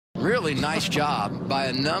really nice job by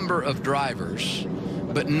a number of drivers,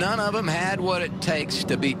 but none of them had what it takes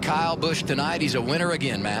to beat Kyle Busch tonight. He's a winner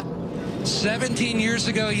again, Matt. 17 years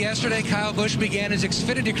ago yesterday, Kyle Busch began his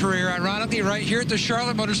Xfinity career, ironically, right here at the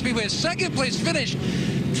Charlotte Motor Speedway. A second-place finish.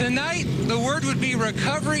 Tonight, the word would be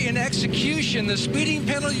recovery and execution. The speeding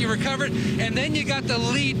penalty you recovered, and then you got the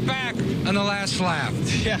lead back on the last lap.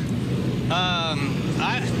 Yeah.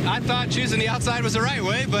 I thought choosing the outside was the right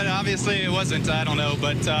way, but obviously it wasn't. I don't know.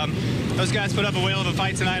 But those guys put up a whale of a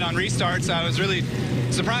fight tonight on restarts. I was really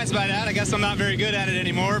surprised by that. I guess I'm not very good at it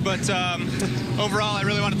anymore. But overall, I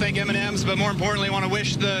really want to thank M&M's, but more importantly, I want to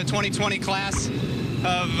wish the 2020 class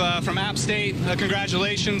from App State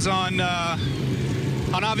congratulations on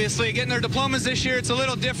obviously getting their diplomas this year. It's a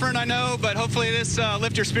little different, I know, but hopefully this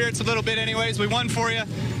lift your spirits a little bit anyways. We won for you.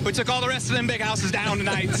 We took all the rest of them big houses down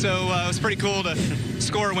tonight, so it was pretty cool to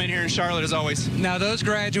score a win here in Charlotte as always. Now those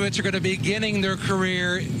graduates are going to be beginning their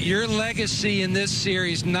career. Your legacy in this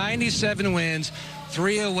series, 97 wins,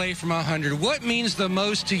 3 away from 100. What means the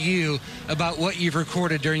most to you about what you've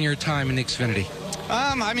recorded during your time in Xfinity?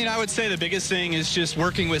 I mean, I would say the biggest thing is just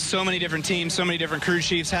working with so many different teams, so many different crew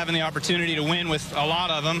chiefs, having the opportunity to win with a lot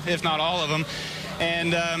of them, if not all of them.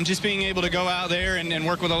 And just being able to go out there and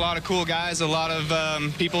work with a lot of cool guys, a lot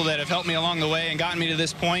of people that have helped me along the way and gotten me to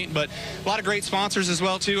this point, but a lot of great sponsors as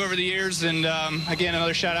well, too, over the years. And, again,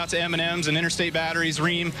 another shout-out to M&M's and Interstate Batteries,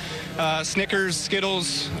 Ream, Snickers,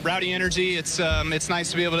 Skittles, Rowdy Energy. It's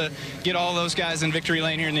nice to be able to get all those guys in victory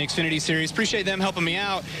lane here in the Xfinity Series. Appreciate them helping me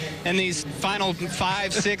out in these final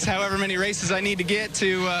 5, 6, however many races I need to get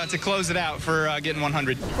to close it out for getting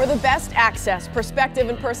 100. For the best access, perspective,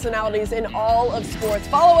 and personalities in all of sports,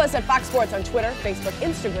 follow us at Fox Sports on Twitter, Facebook,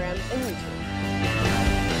 Instagram, and YouTube.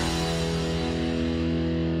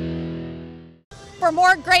 For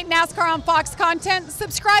more great NASCAR on Fox content,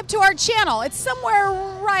 subscribe to our channel. It's somewhere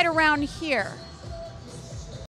right around here.